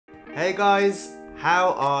Hey guys,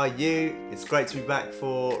 how are you? It's great to be back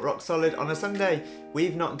for Rock Solid on a Sunday.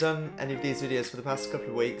 We've not done any of these videos for the past couple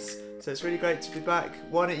of weeks, so it's really great to be back.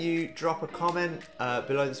 Why don't you drop a comment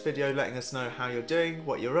below this video letting us know how you're doing,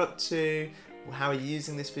 what you're up to, how are you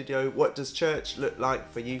using this video, what does church look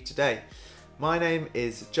like for you today? My name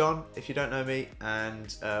is John, if you don't know me,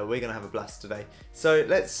 and we're going to have a blast today. So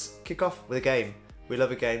let's kick off with a game. We love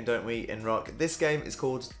a game, don't we, in rock? This game is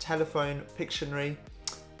called Telephone Pictionary.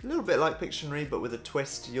 A little bit like Pictionary, but with a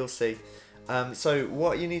twist, you'll see. So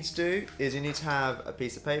what you need to do is you need to have a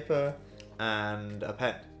piece of paper and a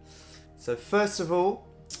pen. So first of all,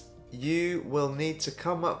 you will need to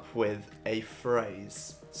come up with a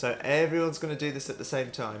phrase. So everyone's going to do this at the same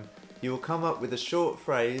time. You will come up with a short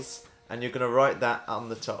phrase and you're going to write that on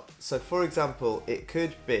the top. So for example, it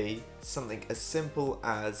could be something as simple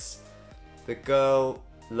as the girl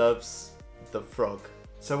loves the frog.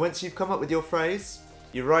 So once you've come up with your phrase,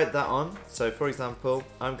 you write that on. So for example,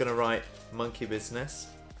 I'm going to write monkey business.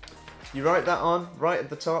 You write that on right at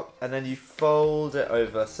the top and then you fold it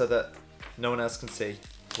over so that no one else can see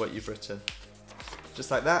what you've written.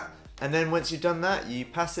 Just like that. And then once you've done that, you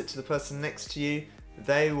pass it to the person next to you.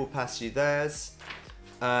 They will pass you theirs.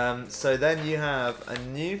 So then you have a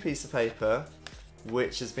new piece of paper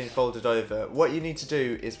which has been folded over. What you need to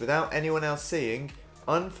do is, without anyone else seeing,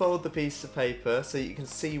 unfold the piece of paper so you can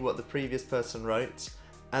see what the previous person wrote,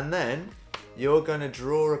 and then you're going to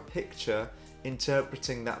draw a picture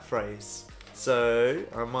interpreting that phrase. So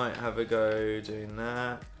I might have a go doing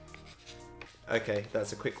that. Okay,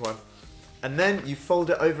 that's a quick one. And then you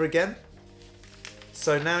fold it over again.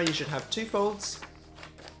 So now you should have two folds.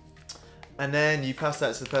 And then you pass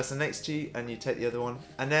that to the person next to you and you take the other one.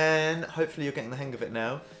 And then, hopefully you're getting the hang of it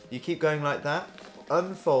now. You keep going like that.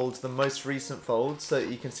 Unfold the most recent fold so that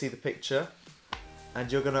you can see the picture. And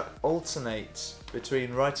you're going to alternate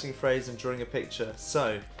between writing a phrase and drawing a picture.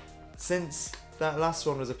 So, since that last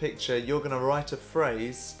one was a picture, you're going to write a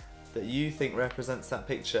phrase that you think represents that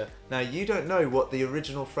picture. Now, you don't know what the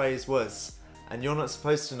original phrase was, and you're not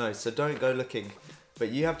supposed to know, so don't go looking. But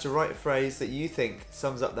you have to write a phrase that you think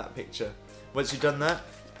sums up that picture. Once you've done that,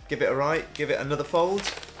 give it a write, give it another fold,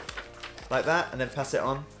 like that, and then pass it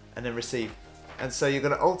on, and then receive. And so you're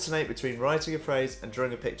going to alternate between writing a phrase and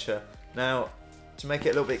drawing a picture. Now, to make it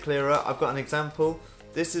a little bit clearer, I've got an example.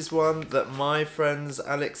 This is one that my friends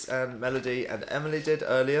Alex and Melody and Emily did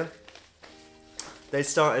earlier. They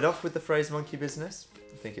started off with the phrase monkey business.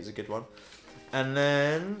 I think it's a good one. And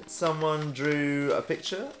then someone drew a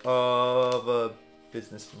picture of a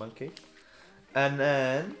business monkey. And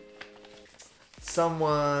then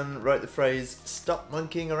someone wrote the phrase stop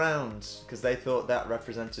monkeying around because they thought that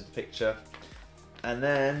represented the picture. And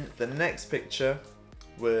then the next picture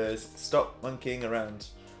was stop monkeying around.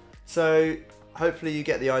 So hopefully you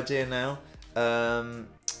get the idea now.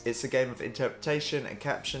 It's a game of interpretation and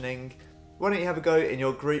captioning. Why don't you have a go in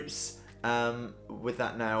your groups with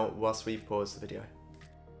that now whilst we pause the video.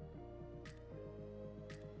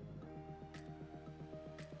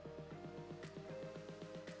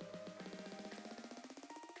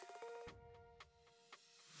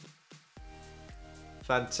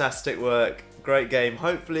 Fantastic work. Great game.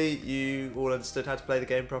 Hopefully you all understood how to play the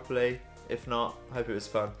game properly. If not, I hope it was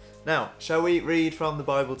fun. Now, shall we read from the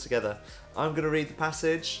Bible together? I'm going to read the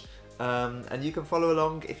passage and you can follow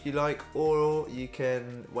along if you like, or you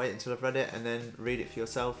can wait until I've read it and then read it for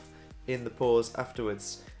yourself in the pause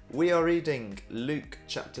afterwards. We are reading Luke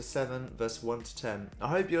chapter 7 verse 1 to 10. I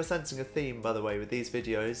hope you're sensing a theme, by the way, with these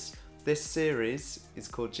videos. This series is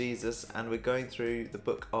called Jesus and we're going through the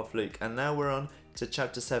book of Luke, and now we're on to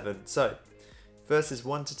chapter 7. So, verses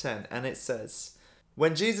 1 to 10, and it says,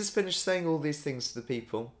 when Jesus finished saying all these things to the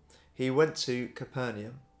people, he went to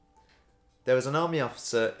Capernaum. There was an army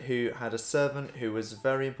officer who had a servant who was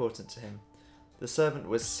very important to him. The servant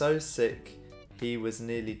was so sick, he was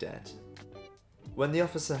nearly dead. When the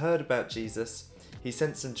officer heard about Jesus, he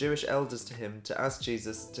sent some Jewish elders to him to ask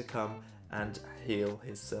Jesus to come and heal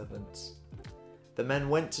his servant. The men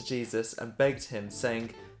went to Jesus and begged him,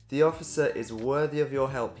 saying, the officer is worthy of your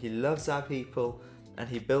help. He loves our people and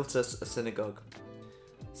he built us a synagogue.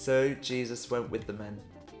 So Jesus went with the men.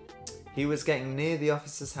 He was getting near the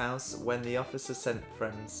officer's house when the officer sent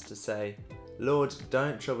friends to say, Lord,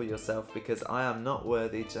 don't trouble yourself because I am not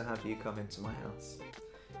worthy to have you come into my house.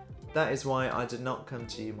 That is why I did not come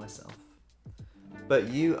to you myself. But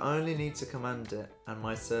you only need to command it and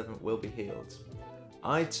my servant will be healed.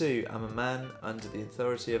 I too am a man under the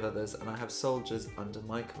authority of others, and I have soldiers under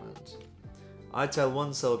my command. I tell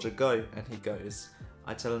one soldier, go, and he goes.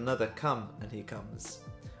 I tell another, come, and he comes.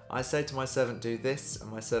 I say to my servant, do this, and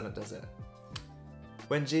my servant does it.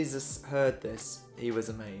 When Jesus heard this, he was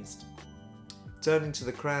amazed. Turning to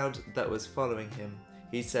the crowd that was following him,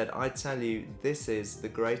 he said, "I tell you, this is the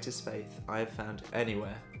greatest faith I have found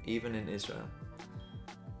anywhere, even in Israel."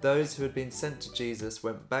 Those who had been sent to Jesus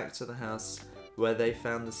went back to the house where they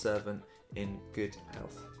found the servant in good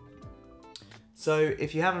health. So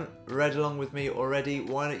if you haven't read along with me already,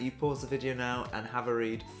 why don't you pause the video now and have a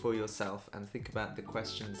read for yourself and think about the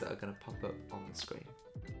questions that are going to pop up on the screen.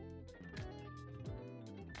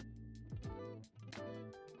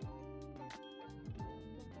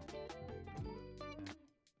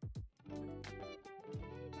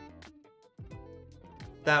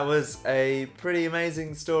 That was a pretty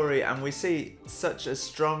amazing story, and we see such a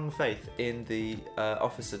strong faith in the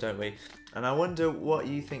officer, don't we? And I wonder what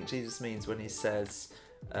you think Jesus means when he says,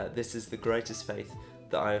 this is the greatest faith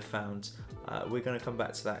that I have found. We're going to come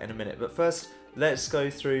back to that in a minute. But first, let's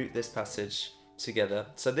go through this passage together.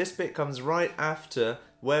 So this bit comes right after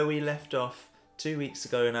where we left off 2 weeks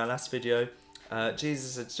ago in our last video.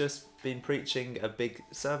 Jesus had just been preaching a big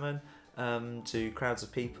sermon to crowds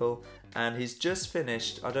of people, and he's just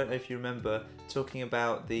finished, I don't know if you remember, talking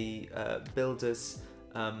about the builders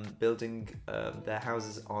building their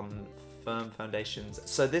houses on firm foundations.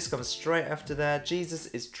 So this comes straight after there. Jesus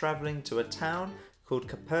is travelling to a town called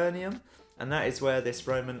Capernaum, and that is where this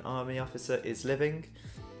Roman army officer is living.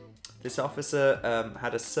 This officer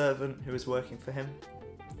had a servant who was working for him,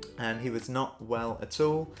 and he was not well at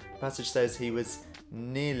all. The passage says he was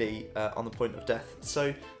nearly on the point of death.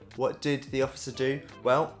 So what did the officer do?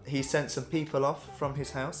 Well, he sent some people off from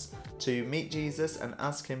his house to meet Jesus and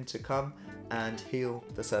ask him to come and heal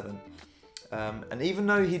the servant. And even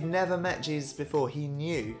though he'd never met Jesus before, he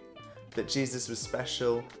knew that Jesus was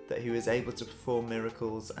special, that he was able to perform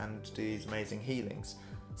miracles and do these amazing healings.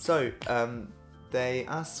 So they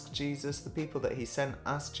asked Jesus, the people that he sent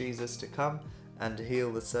asked Jesus to come and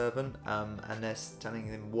heal the servant, and they're telling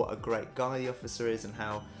him what a great guy the officer is and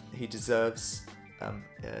how he deserves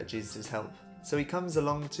Jesus' help. So he comes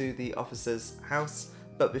along to the officer's house,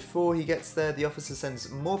 but before he gets there, the officer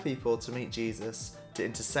sends more people to meet Jesus to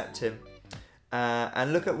intercept him.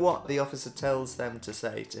 And look at what the officer tells them to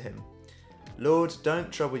say to him. "Lord,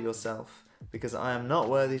 don't trouble yourself, because I am not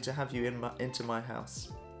worthy to have you into my house."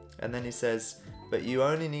 And then he says, "But you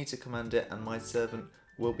only need to command it, and my servant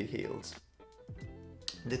will be healed."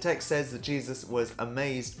 The text says that Jesus was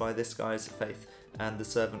amazed by this guy's faith, and the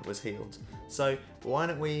servant was healed. So why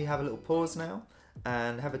don't we have a little pause now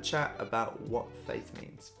and have a chat about what faith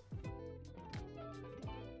means.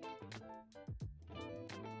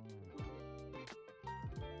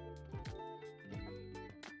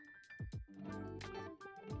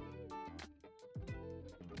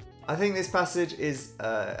 I think this passage is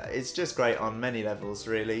it's just great on many levels,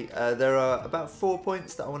 really. There are about 4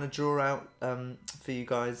 points that I want to draw out for you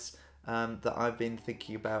guys that I've been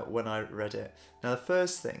thinking about when I read it. Now, the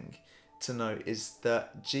first thing to note is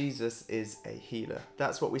that Jesus is a healer.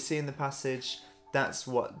 That's what we see in the passage. That's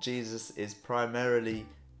what Jesus is primarily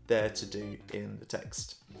there to do in the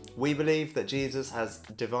text. We believe that Jesus has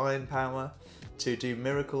divine power to do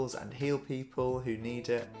miracles and heal people who need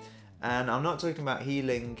it. And I'm not talking about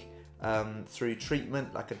healing through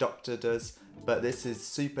treatment like a doctor does, but this is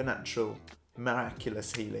supernatural,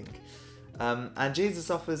 miraculous healing. And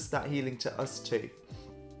Jesus offers that healing to us too.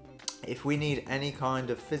 If we need any kind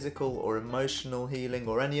of physical or emotional healing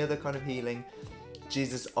or any other kind of healing,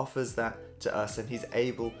 Jesus offers that to us and he's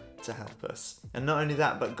able to help us. And not only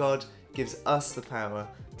that, but God gives us the power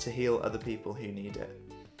to heal other people who need it.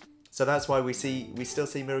 So that's why we still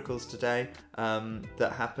see miracles today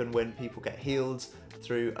that happen when people get healed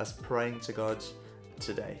through us praying to God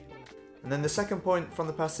today. And then the second point from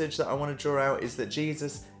the passage that I want to draw out is that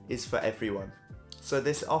Jesus is for everyone. So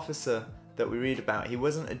this officer that we read about, he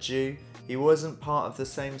wasn't a Jew, he wasn't part of the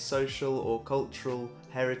same social or cultural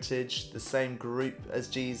heritage, the same group as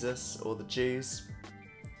Jesus or the Jews.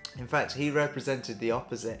 In fact, he represented the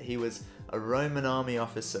opposite. He was a Roman army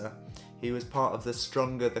officer. He was part of the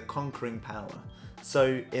stronger, the conquering power.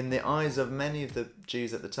 So in the eyes of many of the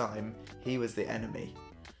Jews at the time, he was the enemy.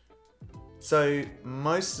 So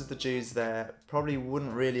most of the Jews there probably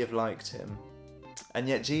wouldn't really have liked him. And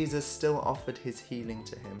yet Jesus still offered his healing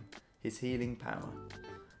to him, his healing power.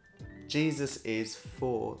 Jesus is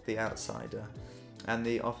for the outsider, and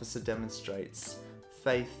the officer demonstrates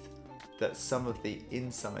faith that some of the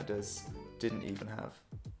insiders didn't even have.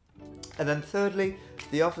 And then thirdly,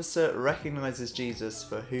 the officer recognizes Jesus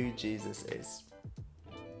for who Jesus is.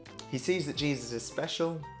 He sees that Jesus is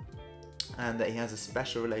special and that he has a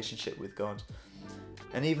special relationship with God.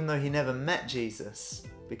 And even though he never met Jesus,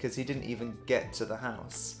 because he didn't even get to the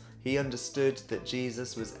house, He understood that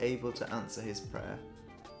Jesus was able to answer his prayer,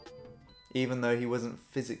 even though he wasn't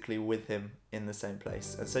physically with him in the same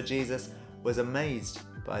place. And so Jesus was amazed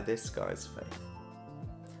by this guy's faith.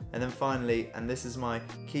 And then finally, and this is my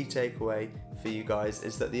key takeaway for you guys,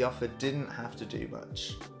 is that the offer didn't have to do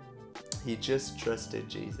much. He just trusted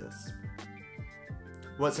Jesus.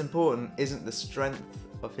 What's important isn't the strength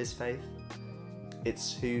of his faith,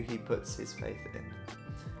 it's who he puts his faith in.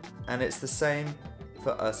 And it's the same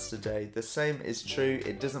for us today. The same is true.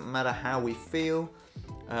 It doesn't matter how we feel.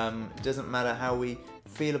 It doesn't matter how we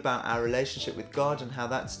feel about our relationship with God and how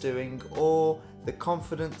that's doing, or the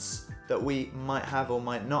confidence that we might have or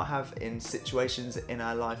might not have in situations in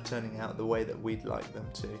our life turning out the way that we'd like them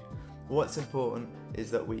to. What's important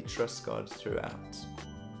is that we trust God throughout.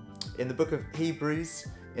 In the book of Hebrews,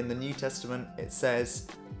 in the New Testament, it says,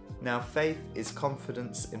 "Now faith is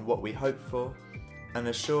confidence in what we hope for, and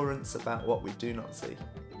assurance about what we do not see."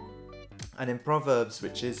 And in Proverbs,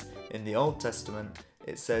 which is in the Old Testament,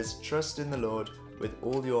 it says, "Trust in the Lord with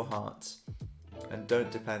all your heart, and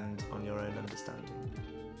don't depend on your own understanding."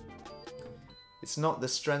 It's not the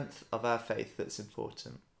strength of our faith that's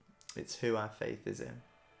important, it's who our faith is in.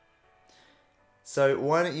 So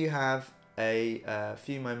why don't you have a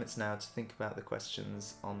few moments now to think about the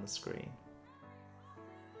questions on the screen.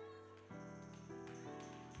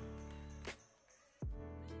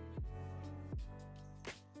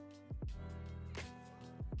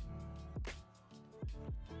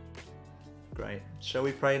 Great. Shall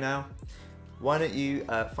we pray now? Why don't you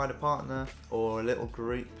find a partner or a little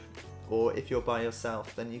group, or if you're by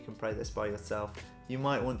yourself, then you can pray this by yourself. You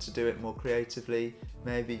might want to do it more creatively.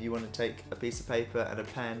 Maybe you want to take a piece of paper and a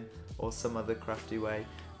pen or some other crafty way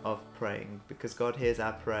of praying, because God hears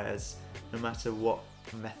our prayers no matter what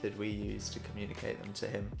method we use to communicate them to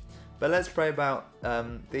him. But let's pray about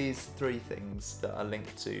these three things that are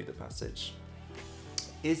linked to the passage.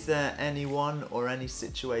 Is there anyone or any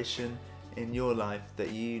situation in your life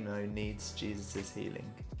that you know needs Jesus'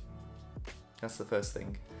 healing? That's the first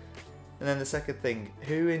thing. And then the second thing,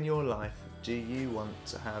 who in your life do you want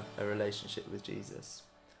to have a relationship with Jesus,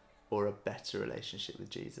 or a better relationship with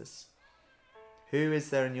Jesus? Who is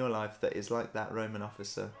there in your life that is like that Roman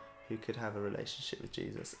officer who could have a relationship with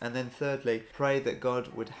Jesus? And then thirdly, pray that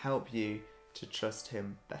God would help you to trust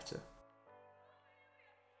him better.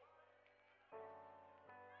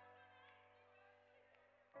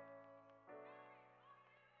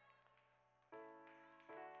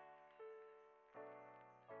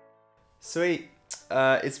 Sweet.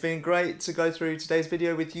 It's been great to go through today's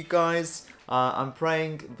video with you guys. I'm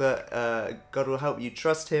praying that God will help you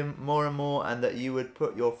trust him more and more, and that you would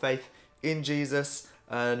put your faith in Jesus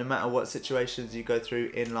no matter what situations you go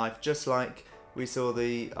through in life, just like we saw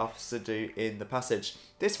the officer do in the passage.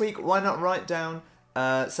 This week, why not write down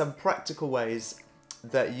some practical ways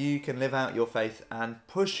that you can live out your faith and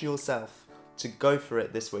push yourself to go for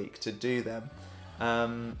it this week, to do them.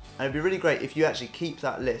 And it'd be really great if you actually keep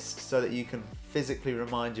that list so that you can physically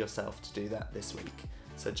remind yourself to do that this week.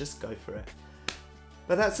 So just go for it.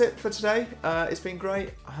 But that's it for today. It's been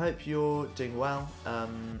great. I hope you're doing well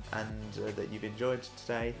and that you've enjoyed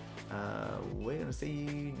today. We're going to see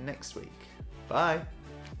you next week. Bye.